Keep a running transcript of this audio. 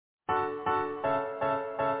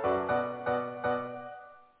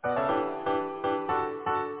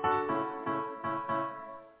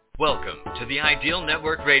Welcome to the Ideal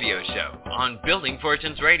Network Radio Show on Building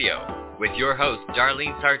Fortunes Radio with your hosts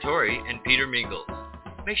Darlene Sartore and Peter Mingils.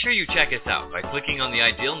 Make sure you check us out by clicking on the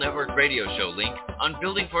Ideal Network Radio Show link on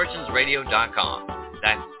buildingfortunesradio.com.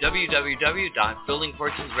 That's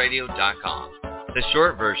www.buildingfortunesradio.com. The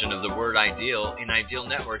short version of the word ideal in Ideal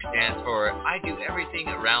Network stands for I do everything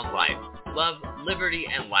around life, love, liberty,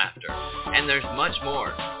 and laughter. And there's much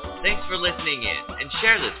more. Thanks for listening in, and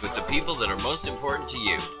share this with the people that are most important to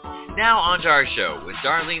you. Now on to our show with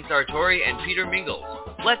Darlene Sartore and Peter Mingils.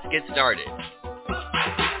 Let's get started.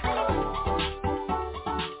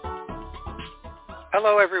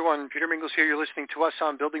 Hello, everyone. Peter Mingils here. You're listening to us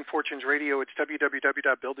on Building Fortunes Radio. It's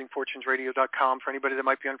www.buildingfortunesradio.com. For anybody that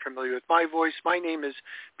might be unfamiliar with my voice, my name is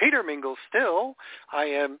Peter Mingils. Still,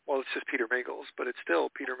 it's just Peter Mingils, but it's still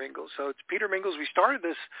Peter Mingils. So it's Peter Mingils. We started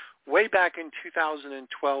this way back in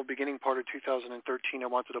 2012, beginning part of 2013. I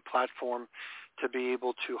wanted a platform to be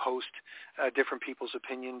able to host different people's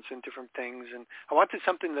opinions and different things. And I wanted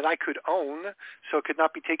something that I could own so it could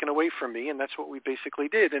not be taken away from me, and that's what we basically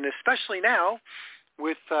did. And especially now,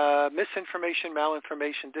 with misinformation,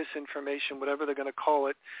 malinformation, disinformation, whatever they're going to call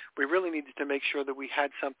it, we really needed to make sure that we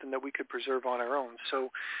had something that we could preserve on our own. So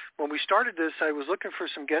when we started this, I was looking for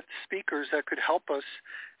some guest speakers that could help us.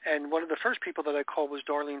 And one of the first people that I called was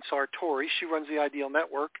Darlene Sartore. She runs the Ideal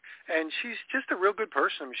Network, and she's just a real good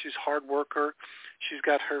person. I mean, she's a hard worker. She's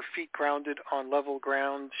got her feet grounded on level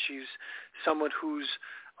ground. She's someone who's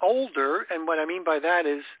older, and what I mean by that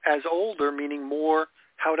is as older, meaning more,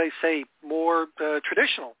 how would I say, more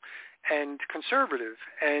traditional and conservative,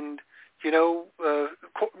 and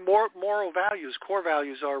more moral values, core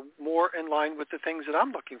values are more in line with the things that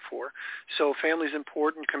I'm looking for. So family is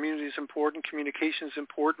important, community is important, communication is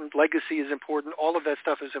important, legacy is important, all of that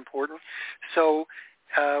stuff is important. So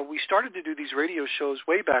we started to do these radio shows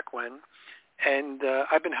way back when, and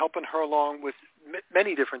I've been helping her along with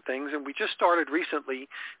many different things, and we just started recently,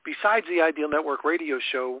 besides the Ideal Network radio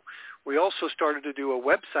show, we also started to do a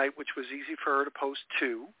website which was easy for her to post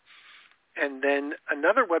to. And then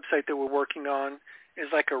another website that we're working on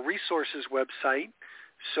is like a resources website.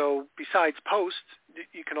 So besides posts,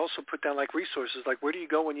 you can also put down like resources, like where do you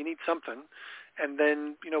go when you need something? And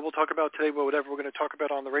then, we'll talk about today whatever we're going to talk about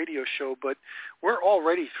on the radio show, but we're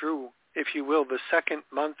already through, if you will, the second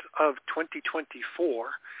month of 2024,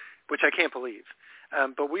 which I can't believe.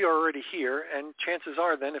 But we are already here, and chances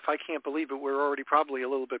are then, if I can't believe it, we're already probably a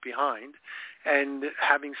little bit behind. And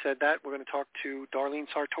having said that, we're going to talk to Darlene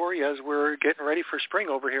Sartore as we're getting ready for spring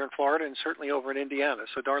over here in Florida and certainly over in Indiana.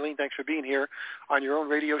 So, Darlene, thanks for being here on your own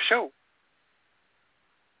radio show.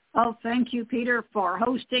 Oh, thank you, Peter, for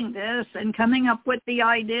hosting this and coming up with the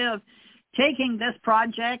idea of taking this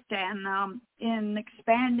project and in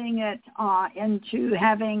expanding it into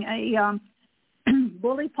having a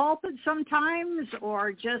bully pulpit sometimes,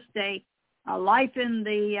 or just a life in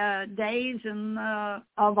the days and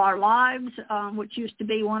of our lives, which used to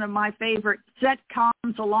be one of my favorite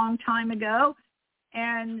sitcoms a long time ago.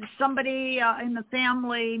 And somebody in the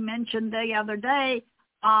family mentioned the other day,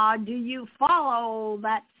 do you follow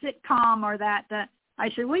that sitcom or that? I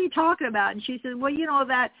said, what are you talking about? And she said, well,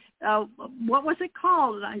 that, what was it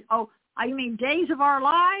called? And I mean, Days of Our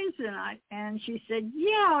Lives? And she said,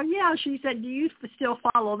 yeah. She said, do you still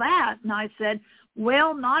follow that? And I said,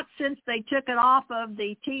 well, not since they took it off of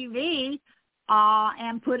the TV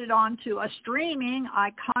and put it onto a streaming.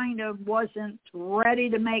 I kind of wasn't ready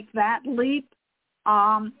to make that leap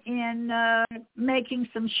in making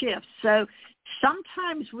some shifts. So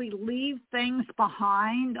sometimes we leave things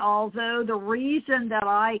behind, although the reason that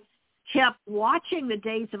I kept watching the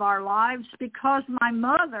Days of Our Lives because my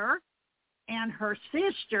mother and her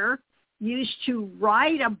sister used to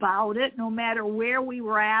write about it no matter where we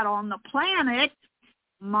were at on the planet.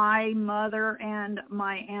 My mother and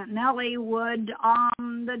my Aunt Nellie would,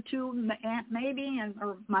 the two, Aunt Mamie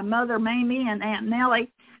or my mother Mamie and Aunt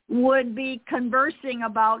Nellie would be conversing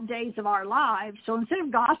about Days of Our Lives. So instead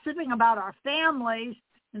of gossiping about our families,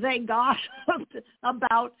 they gossiped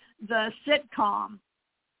about the sitcom.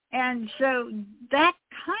 And so that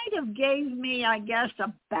kind of gave me, I guess,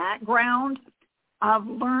 a background of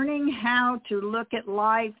learning how to look at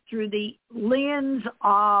life through the lens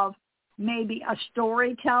of maybe a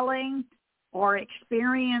storytelling or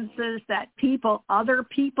experiences that other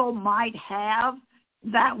people might have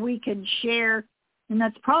that we can share. And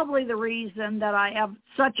that's probably the reason that I have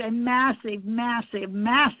such a massive, massive,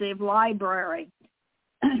 massive library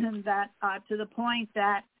that to the point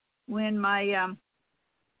that when my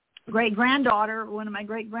great-granddaughter, one of my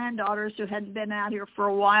great-granddaughters who hadn't been out here for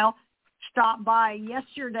a while, stopped by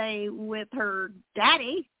yesterday with her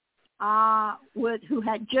daddy, who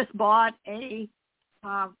had just bought a,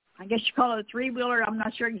 I guess you call it a three-wheeler. I'm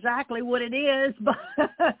not sure exactly what it is, but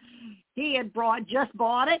he had just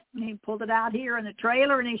bought it, and he pulled it out here in the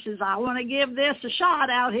trailer, and he says, I want to give this a shot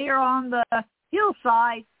out here on the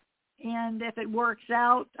hillside. And if it works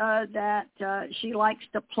out that she likes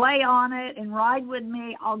to play on it and ride with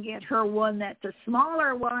me, I'll get her one that's a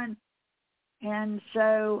smaller one. And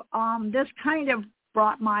so this kind of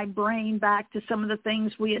brought my brain back to some of the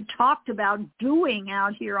things we had talked about doing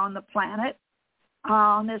out here on the planet,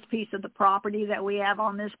 on this piece of the property that we have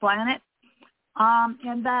on this planet.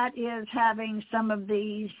 And that is having some of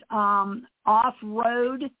these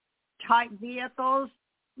off-road type vehicles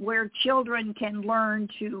where children can learn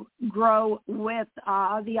to grow with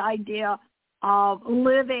the idea of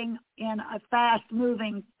living in a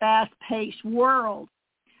fast-moving, fast-paced world.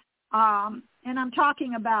 And I'm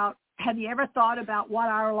talking about, have you ever thought about what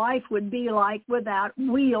our life would be like without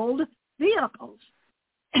wheeled vehicles?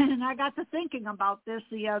 And I got to thinking about this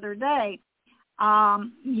the other day.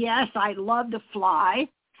 Yes, I love to fly.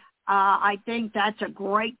 I think that's a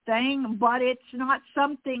great thing, but it's not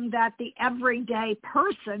something that the everyday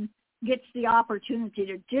person gets the opportunity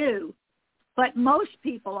to do. But most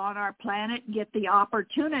people on our planet get the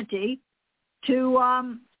opportunity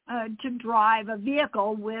to drive a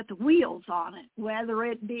vehicle with wheels on it, whether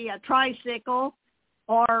it be a tricycle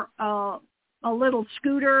or a little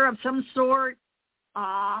scooter of some sort.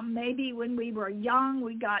 Maybe when we were young,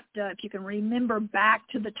 we got, if you can remember back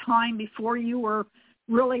to the time before you were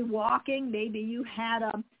really walking, maybe you had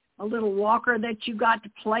a little walker that you got to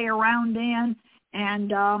play around in. And,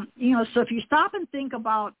 so if you stop and think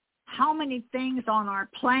about how many things on our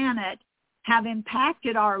planet have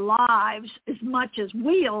impacted our lives as much as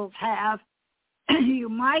wheels have, you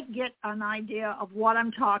might get an idea of what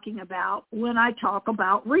I'm talking about when I talk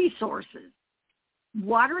about resources.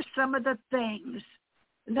 What are some of the things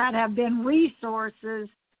that have been resources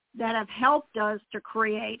that have helped us to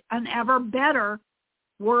create an ever better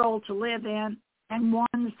world to live in, and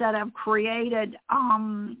ones that have created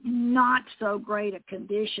not so great a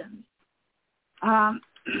condition?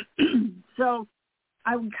 So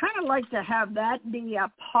I would kind of like to have that be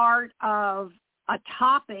a part of a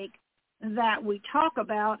topic that we talk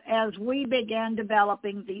about as we begin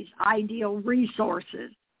developing these ideal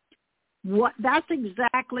resources. That's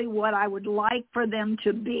exactly what I would like for them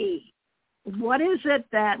to be. What is it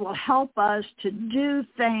that will help us to do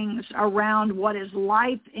things around what is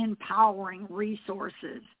life-empowering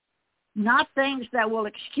resources? Not things that will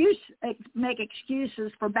make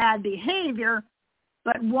excuses for bad behavior,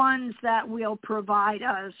 but ones that will provide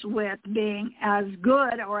us with being as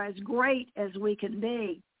good or as great as we can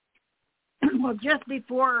be. Well, just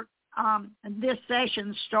before this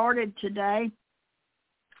session started today,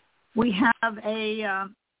 we have a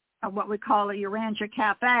what we call a Urantia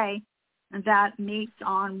Cafe that meets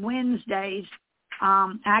on Wednesdays.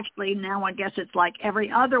 Actually, now I guess it's like every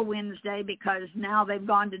other Wednesday, because now they've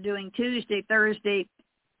gone to doing Tuesday, Thursday,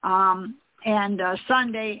 and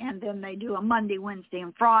Sunday, and then they do a Monday, Wednesday,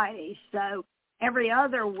 and Friday. So every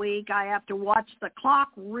other week I have to watch the clock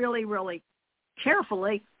really, really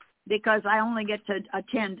carefully, because I only get to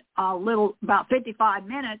attend about 55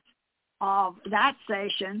 minutes of that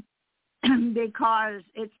session, because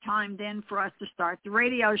it's time then for us to start the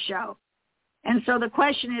radio show. And so the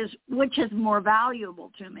question is, which is more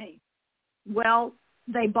valuable to me? Well,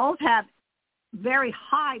 they both have very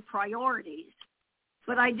high priorities,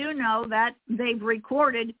 but I do know that they've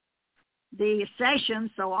recorded the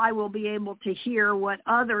session, so I will be able to hear what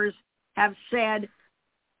others have said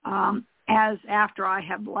as after I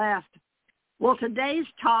have left. Well, today's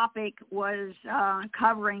topic was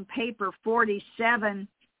covering paper 47,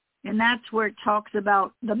 and that's where it talks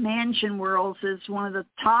about the mansion worlds as one of the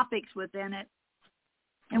topics within it.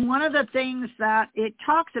 And one of the things that it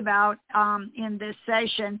talks about in this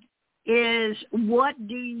session is, what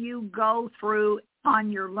do you go through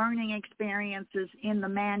on your learning experiences in the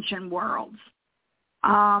mansion worlds?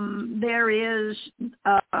 There is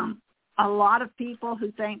a lot of people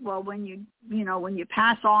who think, well, when you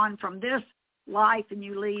pass on from this life and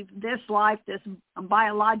you leave this life, this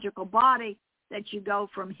biological body, that you go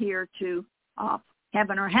from here to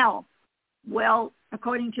heaven or hell. Well,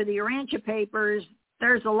 according to the Urantia papers,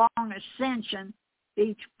 there's a long ascension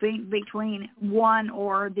between one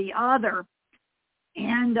or the other.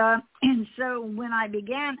 And so when I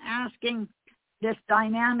began asking this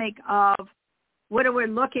dynamic of what are we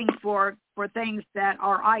looking for things that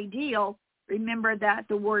are ideal, remember that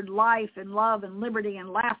the word life and love and liberty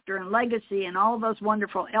and laughter and legacy and all those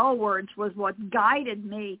wonderful L words was what guided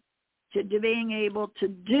me to being able to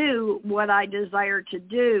do what I desire to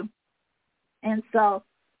do. And so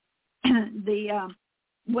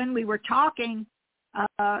when we were talking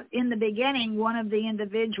in the beginning, one of the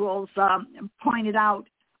individuals pointed out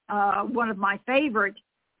one of my favorite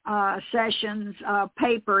sessions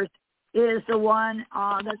papers is the one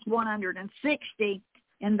that's 160,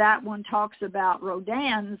 and that one talks about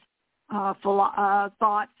Rodin's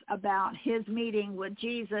thoughts about his meeting with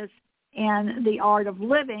Jesus, and the art of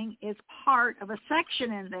living is part of a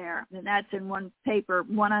section in there, and that's in one paper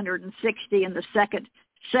 160 in the second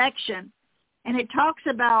section. And it talks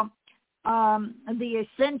about the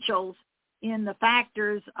essentials in the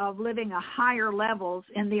factors of living a higher levels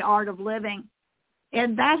in the art of living.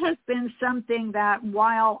 And that has been something that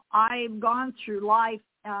while I've gone through life,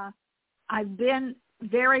 I've been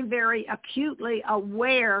very, very acutely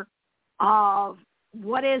aware of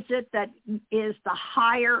what is it that is the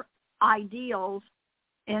higher ideals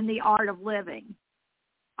in the art of living.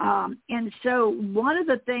 And so one of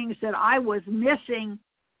the things that I was missing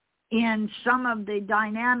in some of the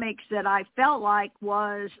dynamics that I felt like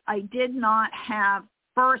was I did not have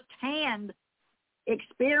firsthand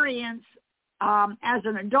experience as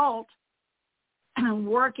an adult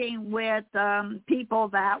working with people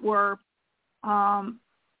that were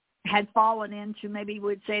had fallen into, maybe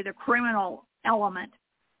we'd say, the criminal element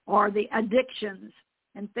or the addictions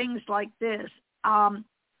and things like this.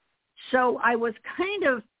 So I was kind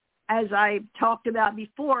of, as I talked about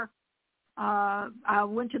before, I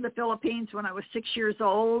went to the Philippines when I was 6 years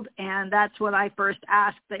old, and that's when I first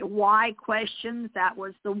asked the why questions. That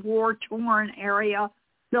was the war-torn area,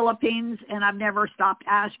 Philippines, and I've never stopped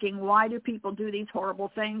asking, why do people do these horrible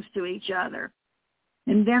things to each other?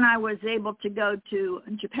 And then I was able to go to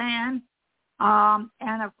Japan,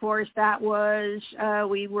 and of course that was,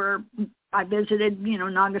 I visited,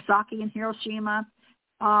 Nagasaki and Hiroshima,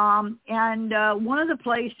 and one of the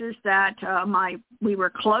places that we were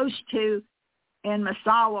close to in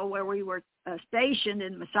Misawa, where we were stationed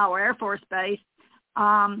in Misawa Air Force Base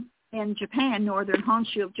in Japan, northern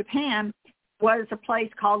Honshu of Japan, was a place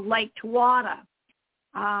called Lake Tawada,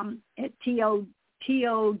 at Towada,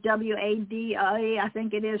 I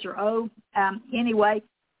think it is, or O. Anyway,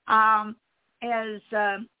 as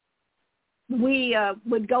we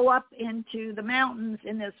would go up into the mountains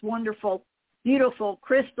in this wonderful, beautiful,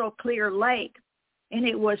 crystal clear lake, and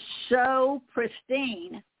it was so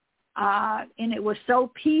pristine, and it was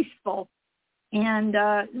so peaceful, and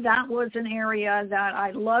that was an area that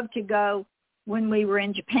I loved to go when we were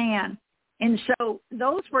in Japan. And so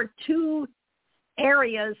those were two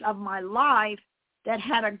areas of my life that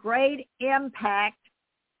had a great impact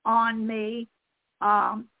on me,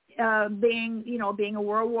 being a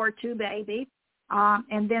World War II baby,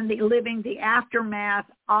 and then living the aftermath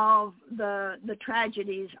of the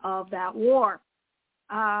tragedies of that war,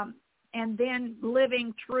 and then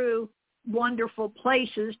living through wonderful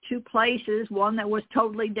places, two places, one that was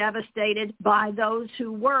totally devastated by those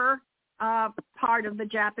who were part of the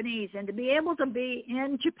Japanese, and to be able to be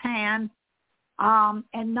in Japan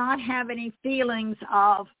and not have any feelings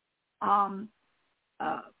of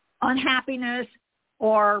unhappiness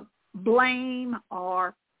or blame,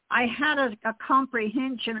 or I had a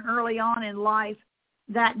comprehension early on in life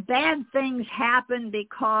that bad things happen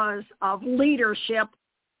because of leadership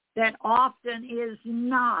that often is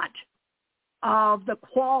not of the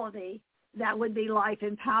quality that would be life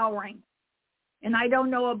empowering. And I don't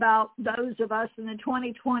know about those of us in the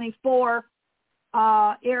 2024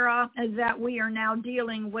 era that we are now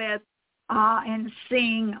dealing with and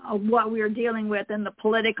seeing what we are dealing with in the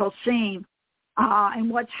political scene and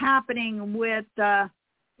what's happening with the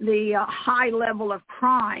high level of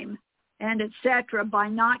crime and et cetera, by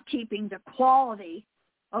not keeping the quality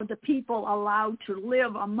of the people allowed to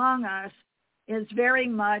live among us is very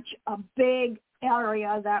much a big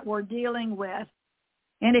area that we're dealing with.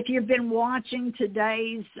 And if you've been watching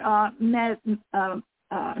today's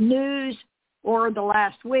news or the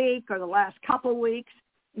last week or the last couple weeks,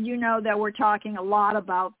 you know that we're talking a lot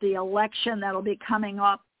about the election that'll be coming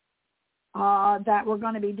up that we're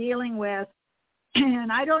going to be dealing with.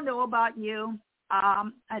 And I don't know about you.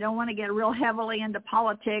 I don't want to get real heavily into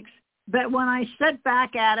politics, but when I sit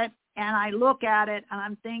back at it and I look at it,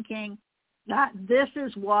 I'm thinking that this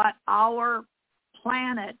is what our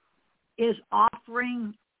planet is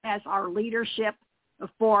offering as our leadership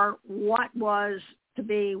for what was to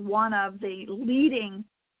be one of the leading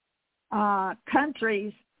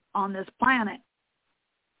countries on this planet.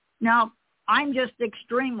 Now, I'm just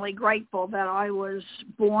extremely grateful that I was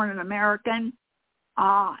born an American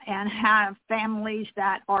and have families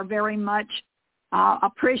that are very much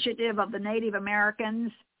appreciative of the Native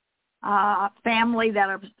Americans, family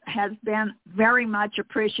that has been very much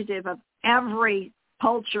appreciative of every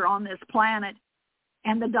culture on this planet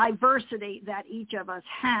and the diversity that each of us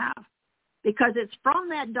have. Because it's from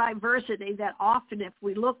that diversity that often if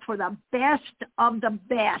we look for the best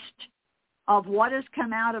of what has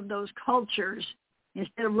come out of those cultures,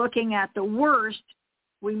 instead of looking at the worst,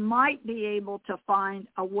 we might be able to find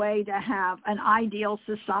a way to have an ideal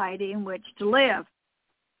society in which to live.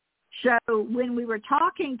 So when we were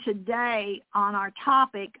talking today on our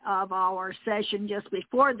topic of our session just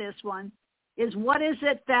before this one, is what is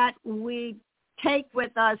it that we take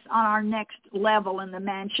with us on our next level in the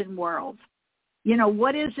mansion world? You know,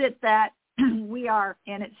 what is it that we are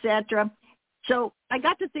in, et cetera? So I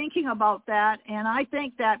got to thinking about that, and I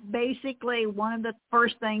think that basically one of the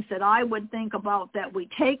first things that I would think about that we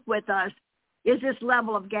take with us is this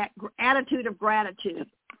level of attitude of gratitude.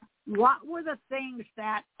 What were the things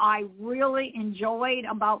that I really enjoyed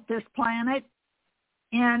about this planet,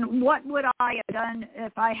 and what would I have done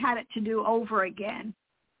if I had it to do over again?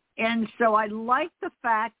 And so I like the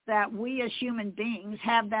fact that we as human beings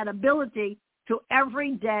have that ability to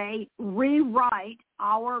every day rewrite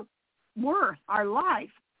our worth, our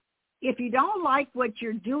life. If you don't like what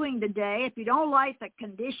you're doing today, if you don't like the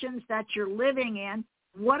conditions that you're living in,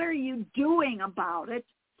 what are you doing about it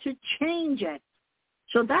to change it?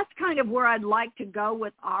 So that's kind of where I'd like to go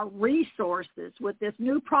with our resources, with this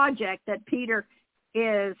new project that Peter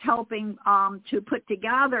is helping to put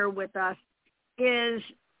together with us, is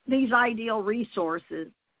these ideal resources.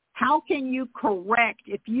 How can you correct,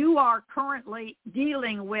 if you are currently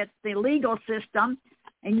dealing with the legal system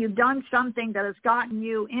and you've done something that has gotten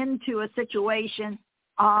you into a situation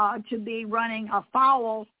to be running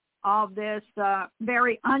afoul of this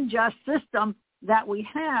very unjust system that we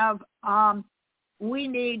have, we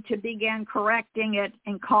need to begin correcting it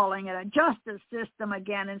and calling it a justice system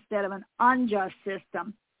again instead of an unjust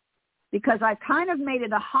system. Because I've kind of made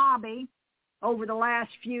it a hobby over the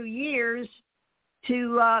last few years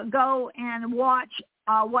to go and watch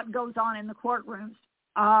what goes on in the courtrooms.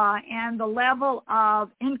 And the level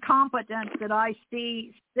of incompetence that I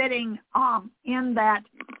see sitting in that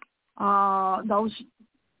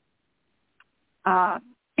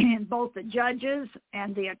in both the judges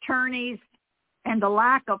and the attorneys, and the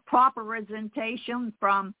lack of proper representation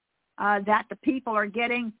from that the people are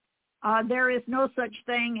getting. There is no such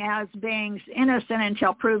thing as being innocent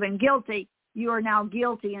until proven guilty. You are now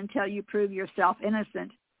guilty until you prove yourself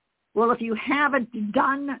innocent. Well, if you haven't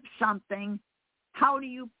done something, how do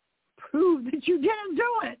you prove that you didn't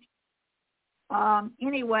do it?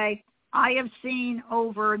 Anyway, I have seen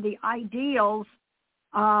over the ideals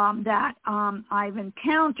that I've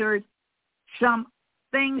encountered some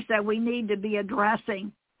things that we need to be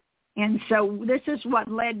addressing. And so this is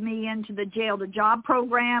what led me into the Jail to Job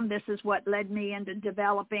program. This is what led me into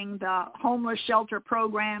developing the homeless shelter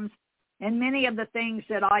programs and many of the things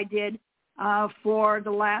that I did for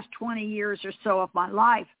the last 20 years or so of my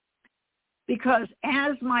life. Because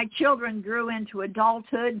as my children grew into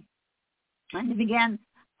adulthood and began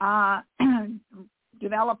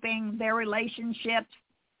developing their relationships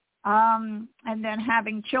and then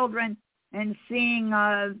having children and seeing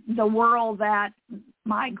the world that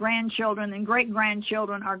my grandchildren and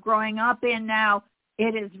great-grandchildren are growing up in now,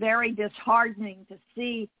 it is very disheartening to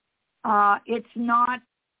see it's not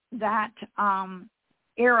that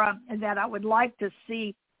era that I would like to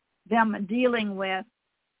see them dealing with.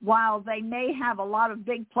 While they may have a lot of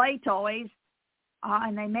big play toys,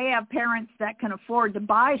 and they may have parents that can afford to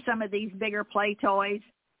buy some of these bigger play toys,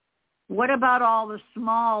 what about all the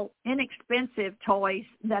small, inexpensive toys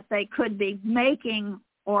that they could be making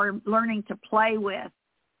or learning to play with?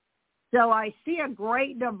 So I see a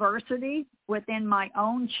great diversity within my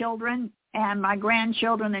own children and my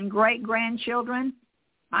grandchildren and great-grandchildren.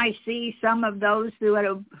 I see some of those who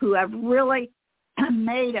have really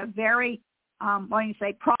made a very,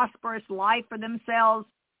 prosperous life for themselves,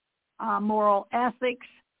 moral ethics,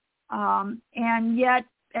 and yet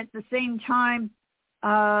at the same time,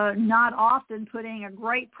 not often putting a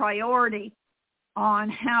great priority on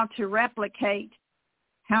how to replicate,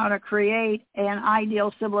 how to create an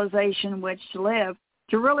ideal civilization in which to live,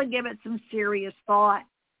 to really give it some serious thought.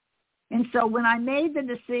 And so when I made the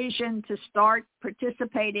decision to start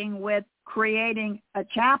participating with creating a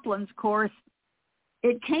chaplain's course,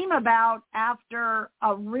 it came about after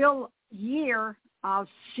a real year of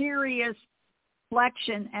serious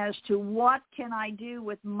reflection as to what can I do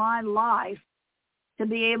with my life to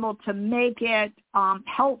be able to make it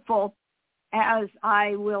helpful, as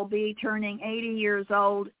I will be turning 80 years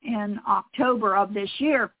old in October of this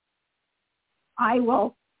year. I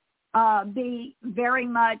will be very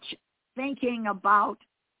much thinking about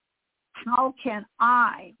how can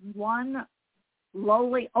I, one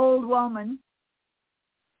lowly old woman,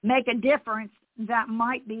 make a difference that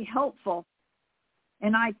might be helpful.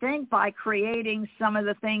 And I think by creating some of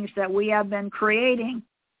the things that we have been creating,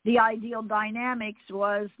 the Ideal Dynamics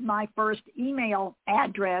was my first email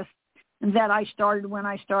address that I started when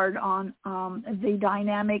I started on the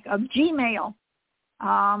dynamic of Gmail.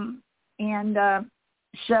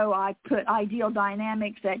 So I put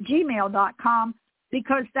idealdynamics@gmail.com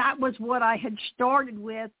because that was what I had started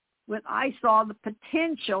with. I saw the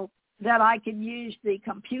potential that I could use the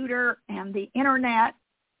computer and the internet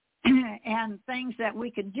and things that we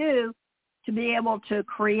could do to be able to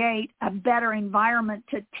create a better environment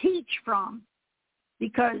to teach from.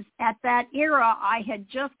 Because at that era, I had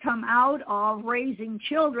just come out of raising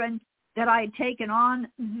children that I had taken on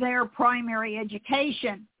their primary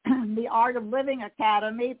education. The Art of Living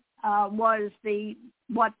Academy was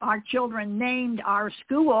what our children named our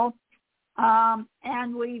school,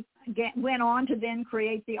 and we went on to then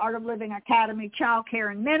create the Art of Living Academy Child Care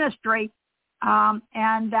and Ministry,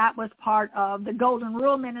 and that was part of the Golden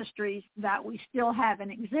Rule Ministries that we still have in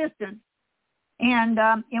existence. And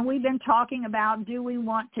we've been talking about, do we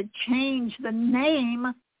want to change the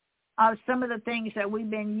name of some of the things that we've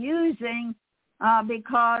been using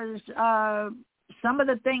because some of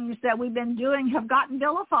the things that we've been doing have gotten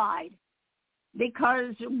vilified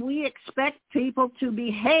because we expect people to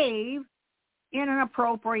behave in an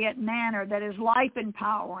appropriate manner that is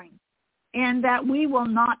life-empowering, and that we will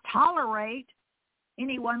not tolerate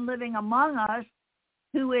anyone living among us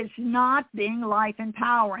who is not being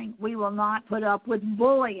life-empowering. We will not put up with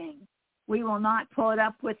bullying. We will not put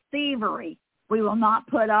up with thievery. We will not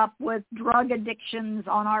put up with drug addictions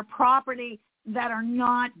on our property that are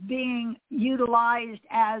not being utilized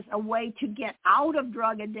as a way to get out of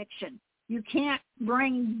drug addiction. You can't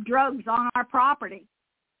bring drugs on our property.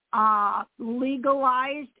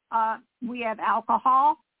 Legalized, we have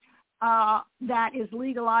alcohol that is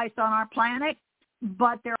legalized on our planet,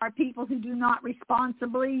 but there are people who do not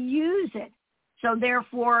responsibly use it. So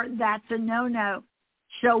therefore, that's a no-no.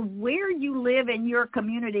 So where you live in your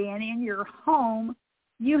community and in your home,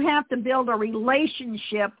 you have to build a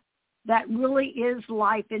relationship that really is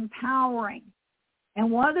life-empowering. And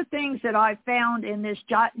one of the things that I found in this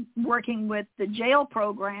working with the jail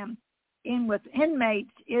program with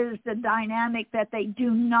inmates is the dynamic that they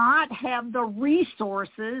do not have the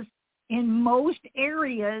resources in most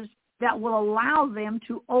areas that will allow them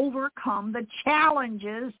to overcome the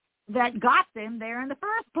challenges that got them there in the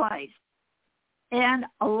first place. And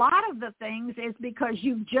a lot of the things is because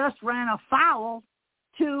you just ran afoul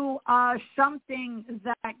to something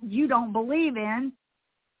that you don't believe in.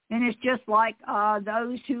 And it's just like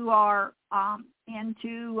those who are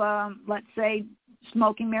into, let's say,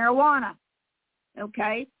 smoking marijuana,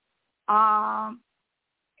 okay?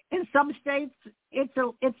 In some states,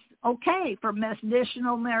 it's okay for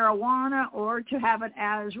medicinal marijuana or to have it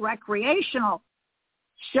as recreational.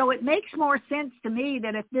 So it makes more sense to me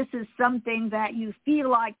that if this is something that you feel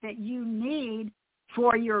like that you need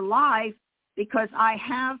for your life, because I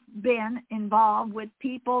have been involved with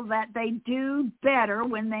people that they do better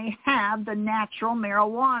when they have the natural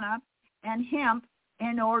marijuana and hemp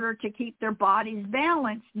in order to keep their bodies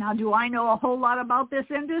balanced. Now, do I know a whole lot about this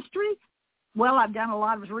industry? Well, I've done a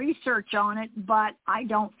lot of research on it, but I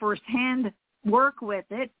don't firsthand work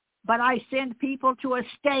with it. But I send people to a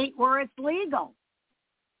state where it's legal.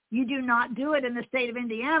 You do not do it in the state of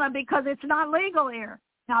Indiana because it's not legal here.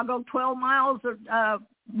 Now, go 12 miles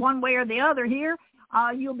one way or the other here,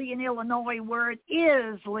 you'll be in Illinois where it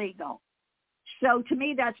is legal. So to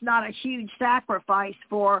me, that's not a huge sacrifice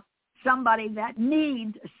for somebody that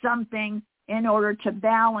needs something in order to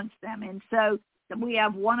balance them. And so we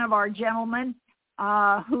have one of our gentlemen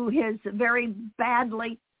who has very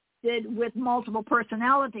badly did with multiple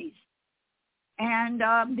personalities. And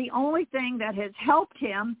the only thing that has helped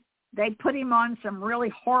him, they put him on some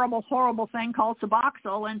really horrible thing called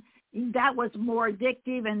Suboxone, and that was more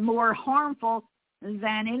addictive and more harmful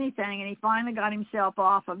than anything, and he finally got himself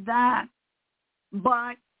off of that.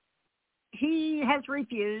 But he has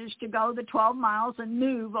refused to go the 12 miles and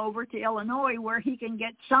move over to Illinois where he can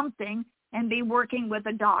get something and be working with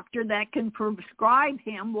a doctor that can prescribe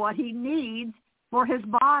him what he needs for his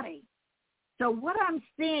body. So what I'm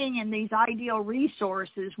seeing in these ideal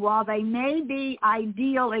resources, while they may be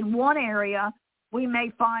ideal in one area, we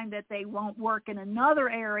may find that they won't work in another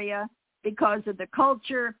area because of the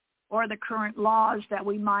culture or the current laws that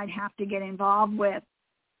we might have to get involved with.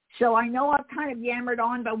 So I know I've kind of yammered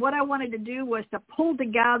on, but what I wanted to do was to pull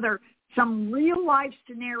together some real-life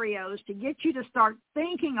scenarios to get you to start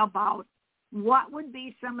thinking about what would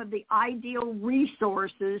be some of the ideal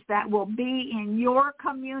resources that will be in your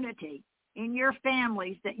community, in your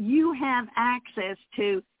families, that you have access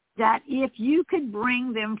to, that if you could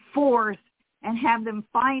bring them forth and have them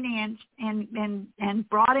financed and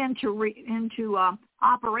brought into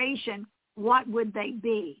operation, what would they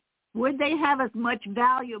be? Would they have as much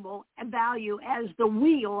value as the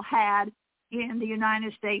wheel had in the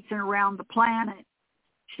United States and around the planet?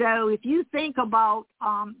 So if you think about,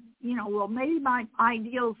 well, maybe my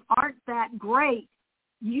ideals aren't that great,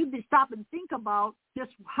 you stop and think about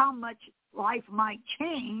just how much life might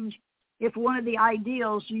change if one of the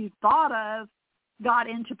ideals you thought of got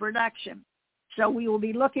into production. So we will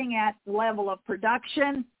be looking at the level of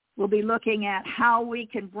production. We'll be looking at how we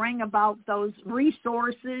can bring about those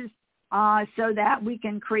resources so that we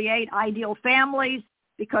can create ideal families,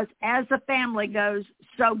 because as the family goes,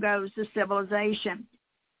 so goes the civilization.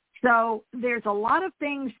 So there's a lot of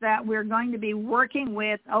things that we're going to be working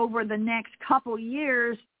with over the next couple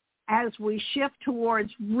years as we shift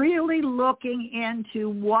towards really looking into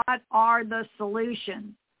what are the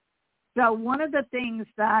solutions. So one of the things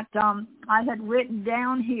that I had written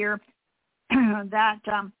down here that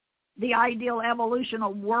the ideal evolution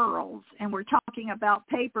of worlds, and we're talking about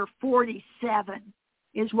paper 47,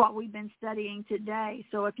 is what we've been studying today.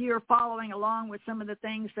 So if you're following along with some of the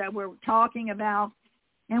things that we're talking about,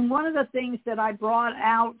 and one of the things that I brought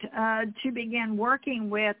out to begin working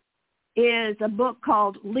with is a book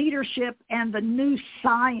called Leadership and the New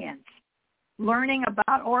Science, Learning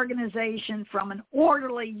About Organization from an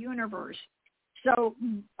Orderly Universe. So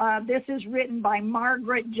this is written by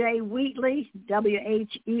Margaret J. Wheatley, Wheatley,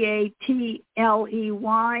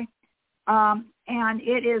 and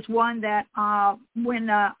it is one that when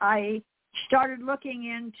I started looking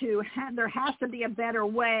into there has to be a better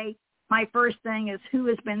way, my first thing is who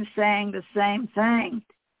has been saying the same thing.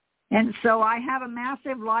 And so I have a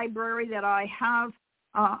massive library that I have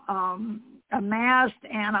amassed,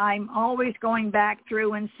 and I'm always going back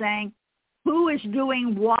through and saying, who is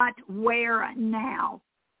doing what, where, now?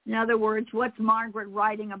 In other words, what's Margaret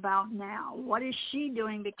writing about now? What is she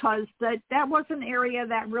doing? Because that was an area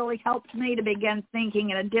that really helped me to begin thinking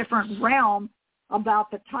in a different realm about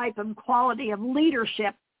the type and quality of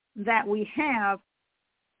leadership that we have.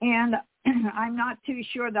 And I'm not too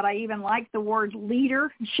sure that I even like the word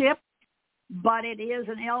leadership, but it is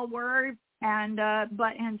an L word, and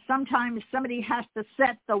sometimes somebody has to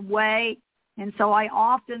set the way. And so I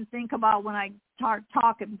often think about when I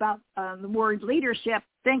talk about the word leadership,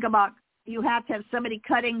 think about you have to have somebody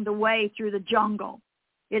cutting the way through the jungle.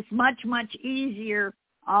 It's much, much easier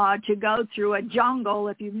to go through a jungle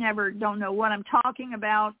if you don't know what I'm talking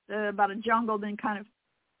about a jungle, then kind of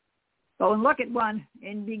go and look at one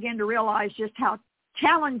and begin to realize just how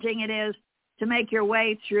challenging it is to make your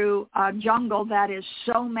way through a jungle that is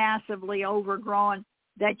so massively overgrown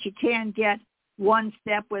that you can't get one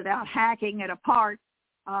step without hacking it apart,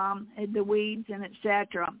 the weeds and et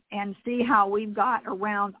cetera. And see how we've got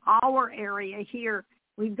around our area here,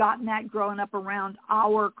 we've gotten that growing up around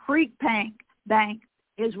our creek bank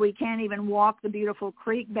is we can't even walk the beautiful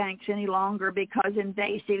creek banks any longer because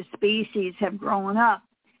invasive species have grown up.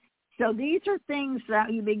 So these are things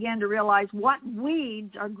that you begin to realize what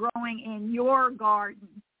weeds are growing in your garden,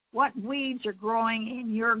 what weeds are growing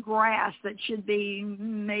in your grass that should be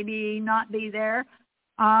maybe not be there.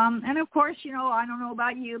 And, of course, I don't know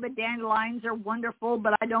about you, but dandelions are wonderful,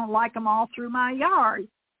 but I don't like them all through my yard.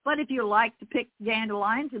 But if you like to pick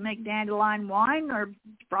dandelions and make dandelion wine or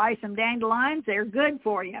fry some dandelions, they're good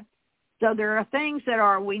for you. So there are things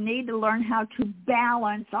that we need to learn how to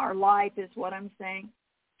balance our life is what I'm saying.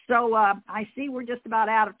 So I see we're just about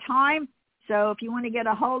out of time. So if you want to get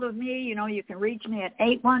a hold of me, you can reach me at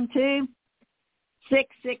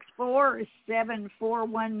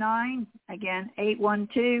 812-664-7419. Again,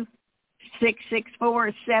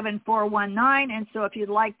 812-664-7419. And so if you'd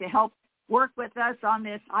like to help work with us on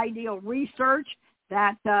this ideal research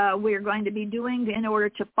that we're going to be doing in order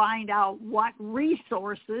to find out what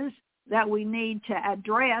resources that we need to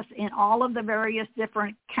address in all of the various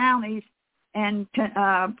different counties and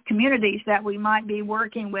communities that we might be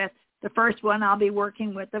working with. The first one I'll be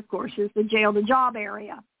working with, of course, is the jail-to-job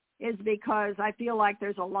area, is because I feel like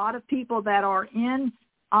there's a lot of people that are in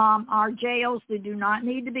our jails that do not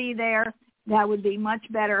need to be there that would be much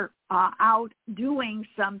better out doing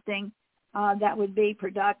something that would be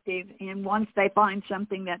productive. And once they find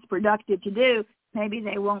something that's productive to do, maybe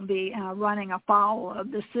they won't be running afoul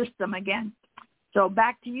of the system again. So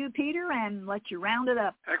back to you, Peter, and let you round it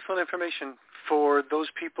up. Excellent information. For those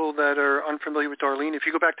people that are unfamiliar with Darlene, if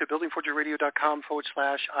you go back to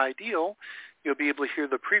buildingfortyourradio.com/ideal, you'll be able to hear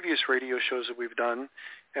the previous radio shows that we've done,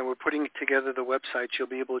 and we're putting together the website. You'll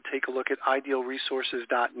be able to take a look at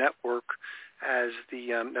idealresources.network as the,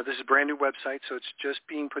 now this is a brand new website, so it's just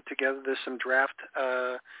being put together. There's some draft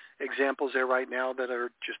examples there right now that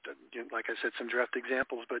are just, like I said, some draft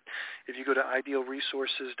examples. But if you go to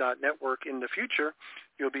idealresources.network in the future,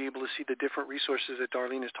 you'll be able to see the different resources that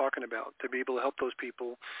Darlene is talking about to be able to help those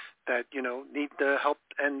people that, need the help,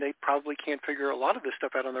 and they probably can't figure a lot of this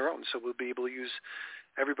stuff out on their own. So we'll be able to use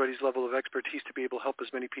everybody's level of expertise to be able to help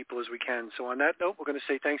as many people as we can. So on that note, we're going to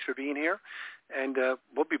say thanks for being here, and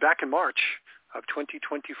we'll be back in March of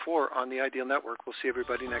 2024 on the Ideal Network. We'll see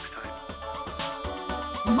everybody next time.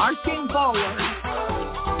 Marching forward.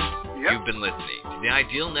 Yep. You've been listening to the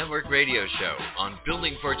Ideal Network Radio Show on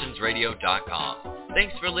BuildingFortunesRadio.com.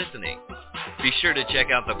 Thanks for listening. Be sure to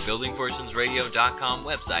check out the BuildingFortunesRadio.com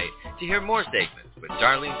website to hear more segments with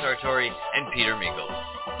Darlene Sartore and Peter Mingils.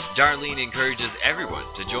 Darlene encourages everyone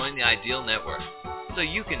to join the Ideal Network so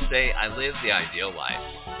you can say, I live the ideal life,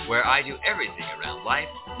 where I do everything around life,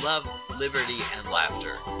 love, liberty, and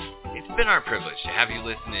laughter. It's been our privilege to have you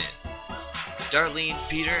listen in. Darlene,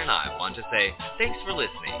 Peter, and I want to say thanks for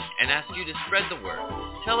listening and ask you to spread the word,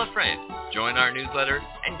 tell a friend, join our newsletter,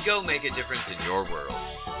 and go make a difference in your world.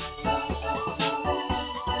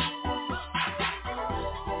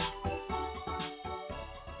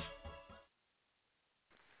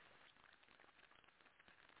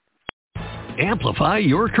 Amplify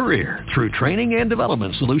your career through training and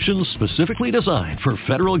development solutions specifically designed for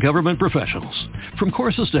federal government professionals. From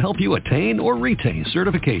courses to help you attain or retain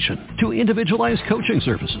certification, to individualized coaching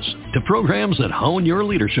services, to programs that hone your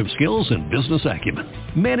leadership skills and business acumen,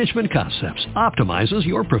 Management Concepts optimizes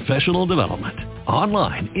your professional development.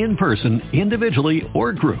 Online, in person, individually,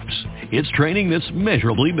 or groups, it's training that's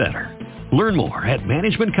measurably better. Learn more at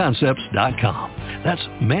managementconcepts.com. That's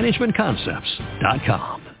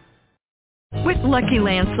managementconcepts.com. With Lucky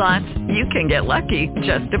Land Slots, you can get lucky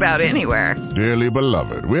just about anywhere. Dearly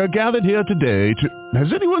beloved, we are gathered here today to...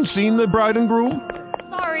 Has anyone seen the bride and groom?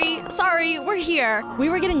 Sorry, we're here. We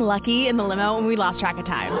were getting lucky in the limo and we lost track of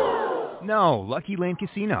time. No, Lucky Land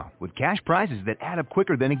Casino, with cash prizes that add up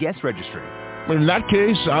quicker than a guest registry. In that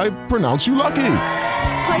case, I pronounce you lucky.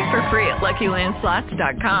 Play for free at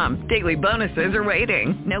LuckyLandSlots.com. Daily bonuses are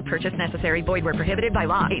waiting. No purchase necessary. Void where prohibited by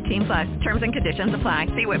law. 18+. Terms and conditions apply.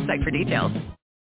 See website for details.